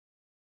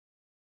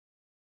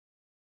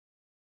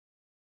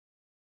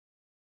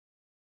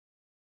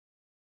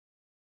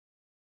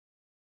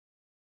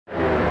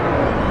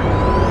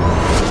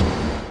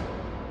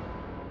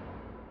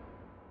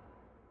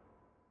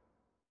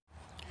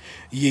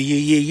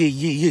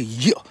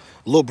Yeah.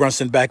 Lil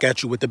Brunson back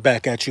at you with the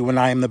back at you, and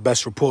I am the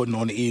best reporting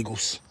on the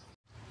Eagles.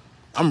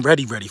 I'm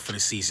ready for the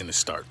season to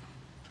start.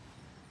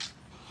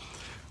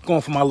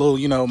 Going for my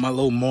little, my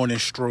little morning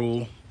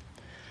stroll.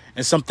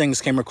 And some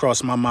things came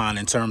across my mind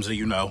in terms of,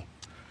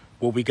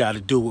 what we got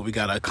to do, what we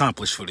got to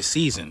accomplish for the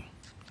season.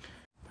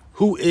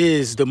 Who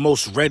is the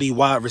most ready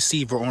wide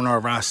receiver on our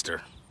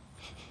roster?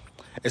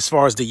 As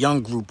far as the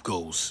young group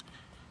goes,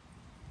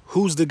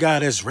 who's the guy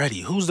that's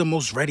ready? Who's the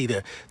most ready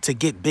to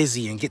get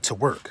busy and get to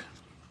work?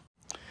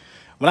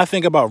 When I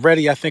think about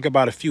ready, I think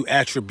about a few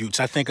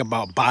attributes. I think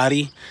about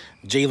body.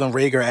 Jalen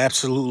Reagor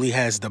absolutely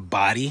has the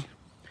body.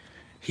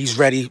 He's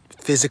ready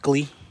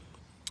physically.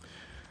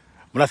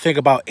 When I think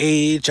about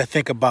age, I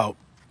think about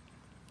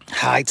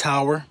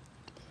Hightower.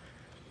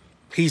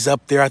 He's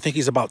up there. I think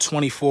he's about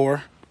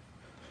 24.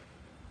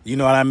 You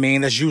know what I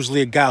mean? That's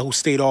usually a guy who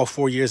stayed all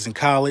 4 years in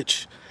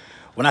college.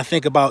 When I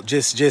think about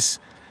just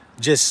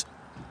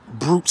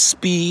brute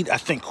speed, I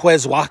think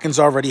Quez Watkins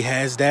already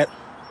has that.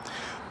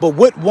 But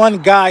what one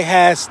guy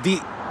has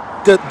the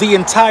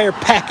entire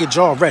package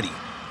already?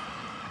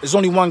 There's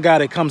only one guy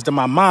that comes to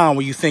my mind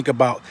when you think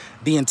about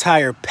the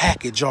entire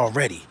package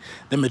already.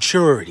 The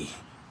maturity,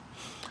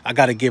 I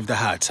got to give the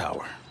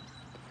Hightower.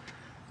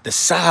 The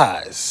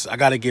size, I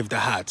got to give the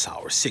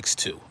Hightower,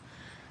 6'2".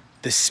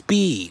 The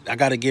speed, I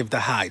got to give the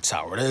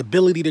Hightower. The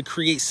ability to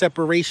create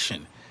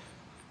separation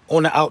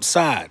on the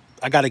outside,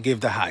 I got to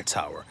give the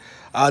Hightower.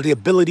 The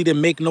ability to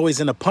make noise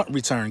in a punt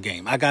return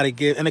game, I got to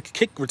give, in a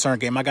kick return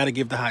game, I got to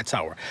give the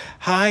Hightower.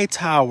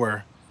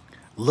 Hightower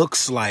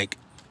looks like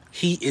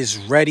he is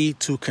ready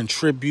to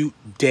contribute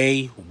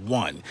day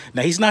one.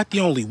 Now, he's not the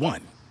only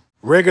one.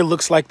 Reagor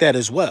looks like that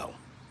as well.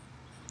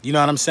 You know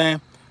what I'm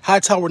saying?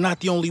 Hightower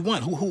not the only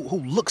one who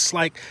looks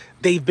like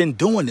they've been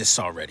doing this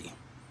already.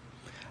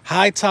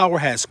 Hightower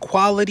has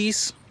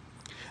qualities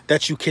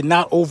that you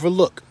cannot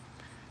overlook.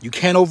 You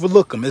can't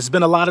overlook them. There's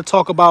been a lot of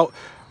talk about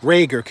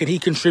Reagor. Can he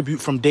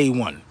contribute from day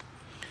one?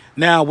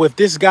 Now, with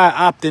this guy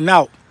opting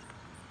out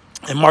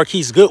and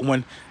Marquise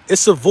Goodwin,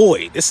 it's a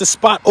void. It's a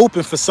spot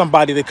open for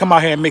somebody to come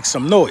out here and make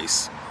some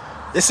noise.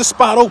 It's a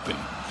spot open.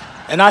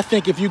 And I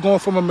think if you're going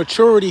from a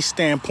maturity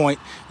standpoint,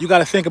 you got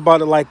to think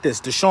about it like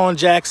this. Deshaun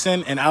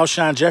Jackson and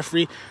Alshon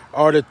Jeffrey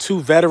are the two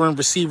veteran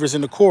receivers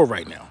in the core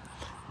right now.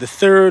 The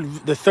third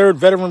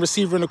veteran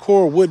receiver in the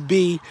core would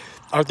be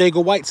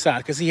Arcega-Whiteside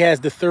because he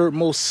has the third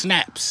most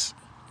snaps.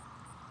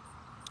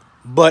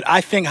 But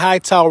I think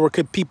Hightower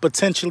could be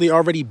potentially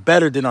already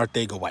better than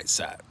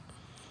Arcega-Whiteside.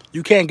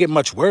 You can't get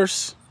much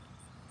worse.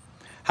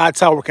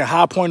 Hightower can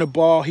high point the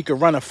ball. He could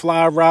run a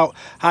fly route.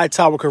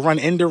 Hightower could run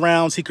end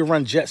arounds. He could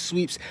run jet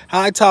sweeps.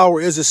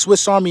 Hightower is a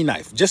Swiss Army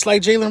knife, just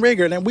like Jalen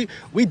Reagor. And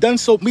we done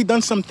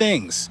some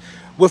things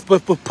with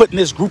putting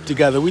this group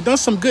together. We done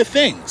some good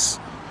things.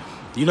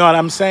 You know what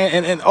I'm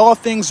saying? And all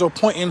things are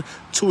pointing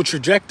to a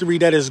trajectory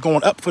that is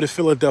going up for the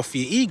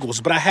Philadelphia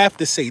Eagles. But I have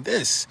to say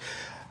this.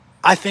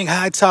 I think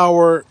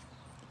Hightower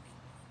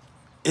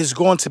is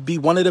going to be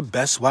one of the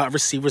best wide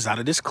receivers out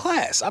of this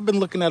class. I've been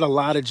looking at a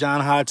lot of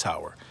John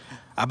Hightower.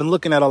 I've been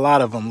looking at a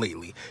lot of them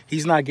lately.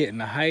 He's not getting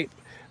the hype.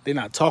 They're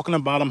not talking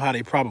about him how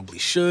they probably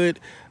should.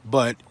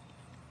 But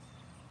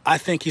I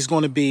think he's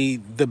going to be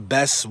the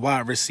best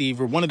wide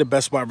receiver, one of the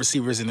best wide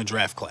receivers in the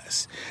draft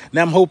class.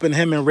 Now, I'm hoping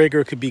him and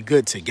Reagor could be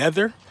good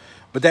together.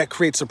 But that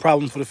creates a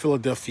problem for the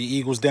Philadelphia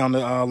Eagles down the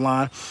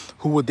line.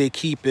 Who would they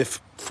keep if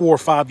 4 or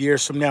 5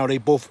 years from now they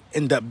both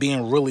end up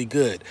being really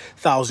good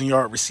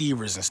 1,000-yard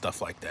receivers and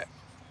stuff like that?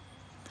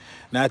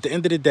 Now, at the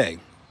end of the day,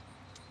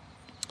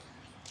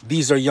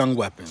 these are young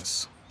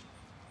weapons.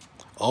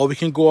 All we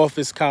can go off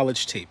is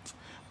college tape.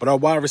 But our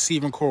wide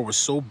receiving core was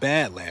so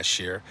bad last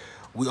year,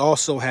 we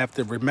also have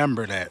to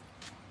remember that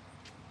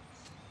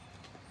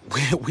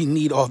we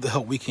need all the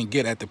help we can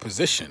get at the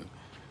position.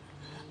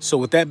 So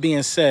with that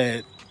being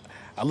said,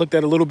 I looked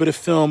at a little bit of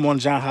film on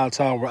John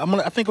Hightower.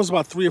 I think it was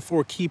about 3 or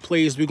 4 key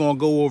plays we're going to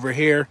go over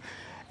here.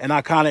 And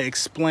I kind of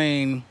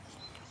explain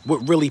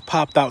what really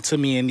popped out to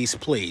me in these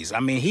plays. I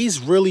mean,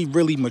 he's really,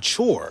 really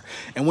mature.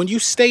 And when you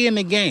stay in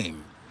the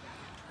game,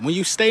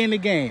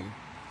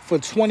 for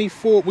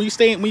 24, when you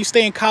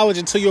stay in college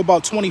until you're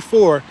about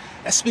 24,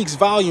 that speaks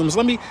volumes.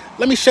 Let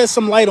me shed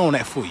some light on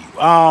that for you.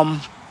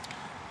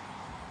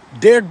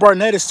 Derek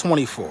Barnett is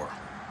 24.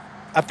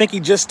 I think he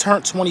just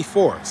turned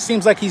 24.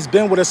 Seems like he's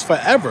been with us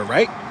forever,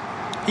 right?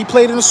 He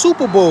played in the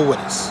Super Bowl with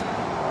us.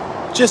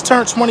 Just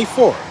turned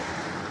 24.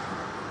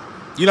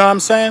 You know what I'm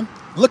saying?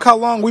 Look how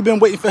long we've been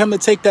waiting for him to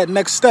take that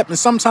next step. And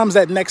sometimes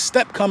that next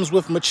step comes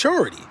with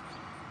maturity.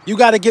 You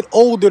got to get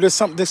older to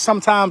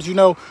sometimes,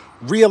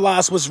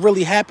 realize what's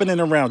really happening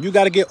around. You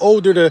got to get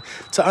older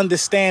to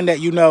understand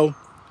that, you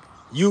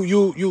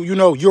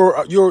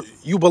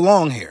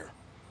belong here.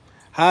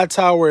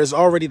 Hightower is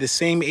already the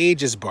same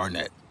age as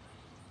Barnett.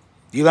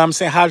 You know what I'm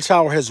saying?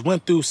 Hightower has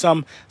went through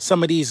some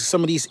of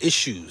these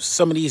issues,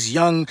 some of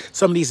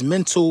these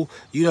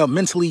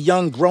mentally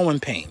young growing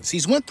pains.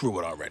 He's went through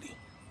it already.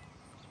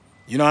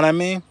 You know what I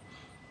mean?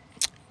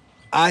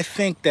 I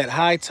think that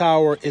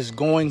Hightower is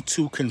going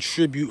to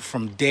contribute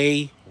from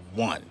day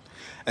one.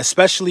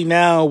 especially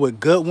now with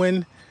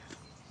Goodwin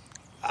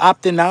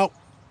opting out.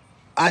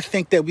 I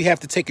think that we have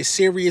to take a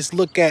serious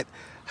look at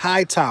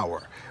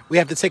Hightower. We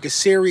have to take a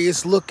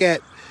serious look at,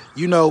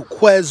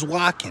 Quez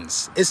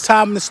Watkins. It's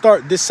time to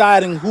start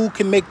deciding who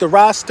can make the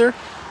roster.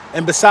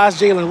 And besides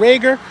Jalen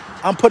Reagor,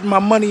 I'm putting my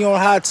money on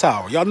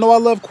Hightower. Y'all know I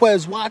love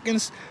Quez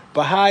Watkins,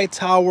 but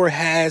Hightower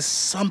has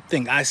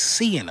something I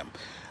see in him.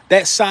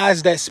 That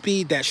size, that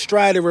speed, that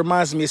stride, it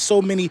reminds me of so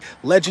many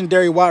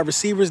legendary wide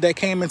receivers that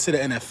came into the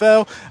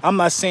NFL. I'm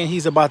not saying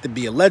he's about to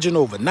be a legend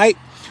overnight,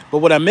 but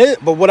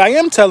what I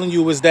am telling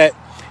you is that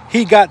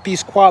he got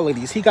these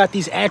qualities. He got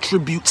these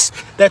attributes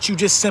that you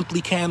just simply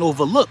can't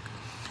overlook.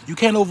 You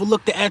can't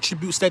overlook the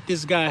attributes that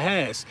this guy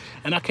has,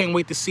 and I can't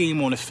wait to see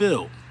him on the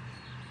field.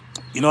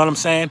 You know what I'm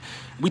saying?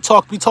 We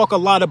talk a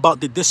lot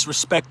about the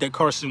disrespect that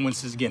Carson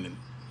Wentz is getting.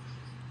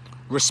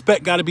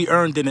 Respect got to be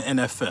earned in the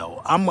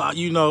NFL.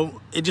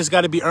 It just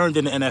got to be earned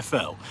in the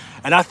NFL.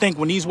 And I think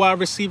when these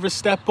wide receivers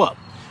step up,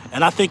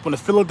 and I think when the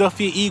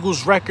Philadelphia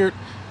Eagles record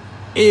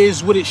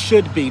is what it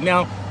should be.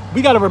 Now,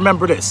 we got to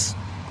remember this.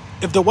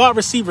 If the wide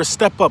receivers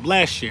step up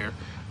last year,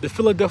 the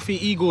Philadelphia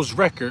Eagles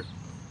record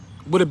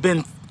would have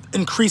been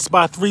increased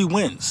by 3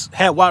 wins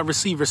had wide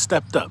receivers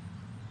stepped up.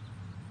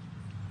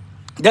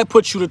 That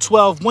puts you to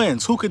 12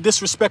 wins. Who could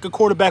disrespect a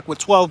quarterback with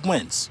 12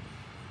 wins?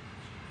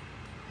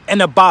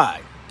 And a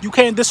bye. You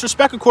can't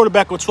disrespect a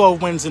quarterback with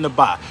 12 wins in the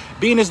bye.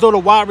 Being as though the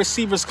wide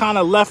receivers kind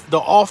of left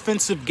the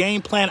offensive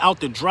game plan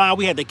out to dry.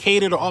 We had to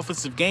cater the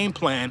offensive game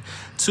plan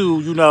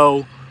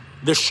to,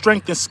 the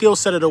strength and skill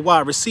set of the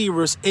wide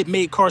receivers. It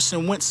made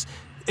Carson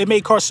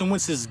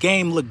Wentz's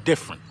game look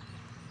different.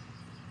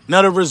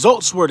 Now, the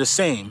results were the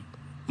same.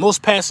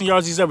 Most passing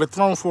yards he's ever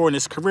thrown for in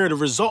his career, the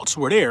results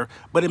were there,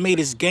 but it made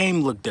his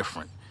game look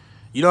different.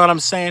 You know what I'm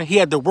saying? He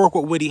had to work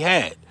with what he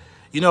had.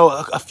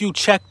 A few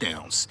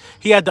checkdowns.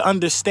 He had to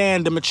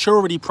understand the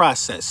maturity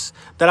process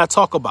that I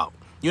talk about.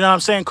 You know what I'm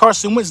saying?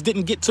 Carson Wentz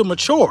didn't get to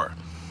mature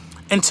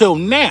until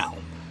now.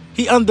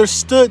 He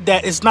understood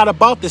that it's not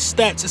about the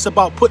stats. It's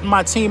about putting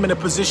my team in a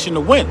position to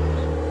win.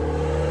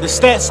 The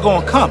stats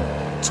going to come.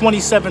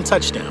 27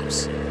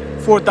 touchdowns,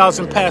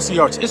 4,000 passing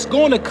yards. It's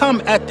going to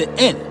come at the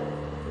end.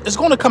 It's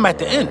going to come at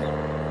the end.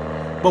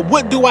 But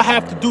what do I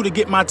have to do to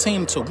get my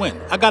team to win?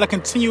 I got to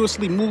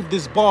continuously move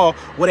this ball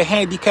with a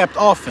handicapped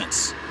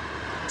offense.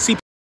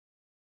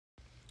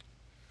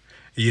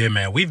 Yeah,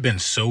 man, we've been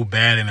so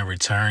bad in the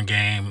return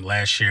game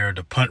last year,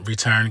 the punt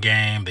return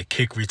game, the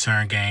kick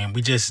return game.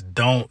 We just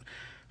don't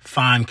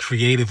find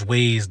creative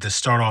ways to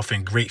start off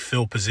in great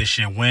field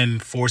position when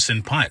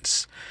forcing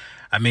punts.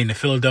 I mean, the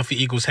Philadelphia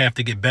Eagles have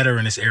to get better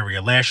in this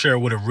area. Last year, it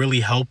would have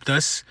really helped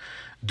us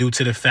due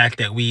to the fact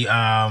that we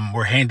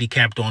were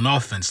handicapped on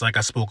offense, like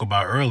I spoke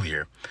about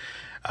earlier.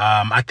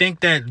 I think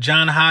that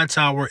John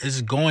Hightower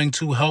is going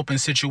to help in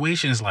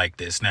situations like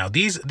this. Now,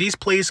 these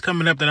plays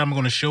coming up that I'm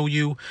going to show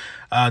you,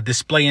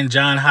 displaying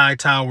John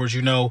Hightower's,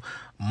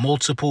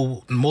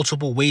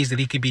 multiple ways that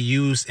he could be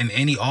used in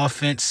any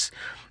offense,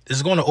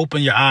 is going to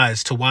open your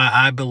eyes to why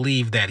I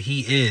believe that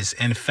he is,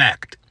 in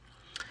fact,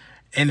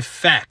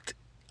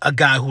 a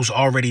guy who's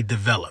already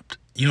developed.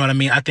 You know what I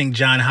mean? I think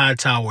John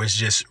Hightower is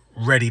just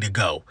ready to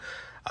go.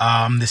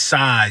 The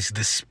size,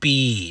 the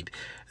speed,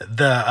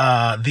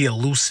 the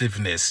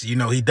elusiveness,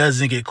 he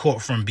doesn't get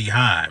caught from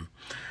behind.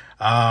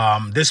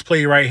 This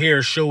play right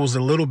here shows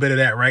a little bit of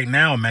that right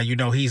now, man.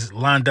 He's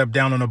lined up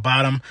down on the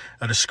bottom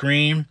of the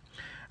screen,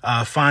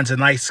 finds a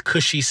nice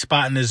cushy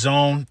spot in the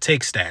zone,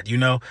 takes that,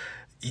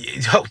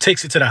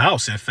 takes it to the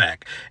house, in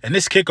fact. And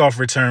this kickoff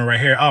return right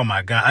here, oh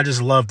my God, I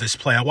just love this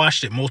play. I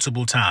watched it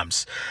multiple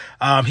times.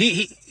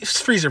 He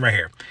freeze it right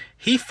here.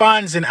 He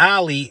finds an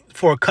alley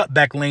for a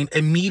cutback lane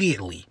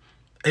immediately.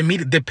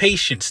 The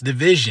patience, the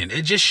vision.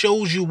 It just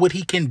shows you what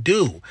he can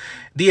do.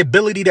 The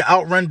ability to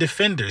outrun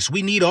defenders.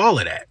 We need all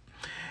of that.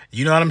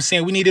 You know what I'm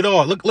saying? We need it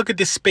all. Look at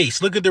this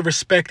space. Look at the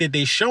respect that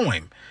they show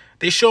him.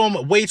 They show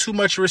him way too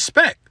much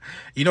respect.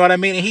 You know what I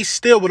mean? And he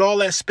still, with all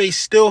that space,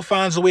 still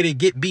finds a way to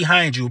get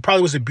behind you. It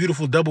probably was a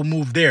beautiful double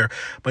move there.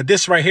 But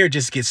this right here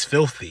just gets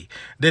filthy.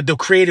 The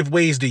creative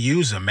ways to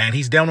use him, man.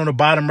 He's down on the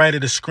bottom right of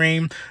the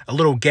screen. A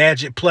little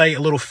gadget play, a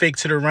little fake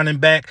to the running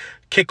back.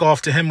 Kickoff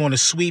to him on a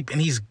sweep,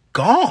 and he's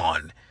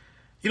gone.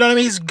 You know what I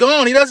mean? He's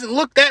gone. He doesn't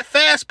look that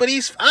fast, but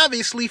he's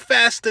obviously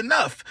fast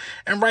enough.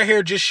 And right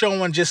here just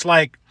showing just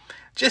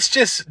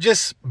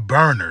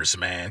burners,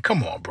 man.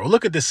 Come on, bro.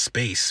 Look at this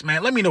space,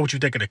 man. Let me know what you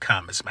think in the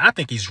comments, man. I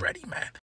think he's ready, man.